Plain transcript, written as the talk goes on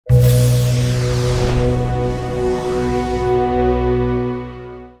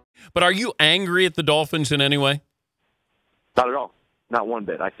But are you angry at the Dolphins in any way? Not at all. Not one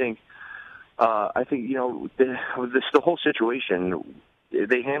bit. I think the whole situation,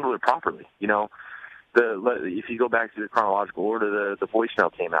 they handled it properly. If you go back to the chronological order, the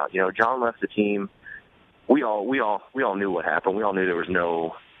voicemail came out. John left the team. We all knew what happened. We all knew there was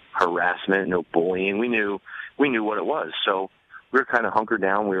no harassment, no bullying. We knew what it was. So we were kind of hunkered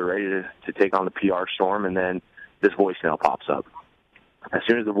down. We were ready to take on the PR storm, and then this voicemail pops up. As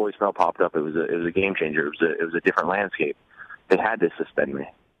soon as the voicemail popped up, it was a game changer. It was a different landscape. They had to suspend me.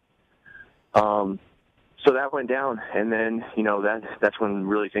 So that went down, and then that's when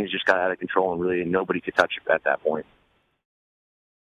really things just got out of control, and really nobody could touch it at that point.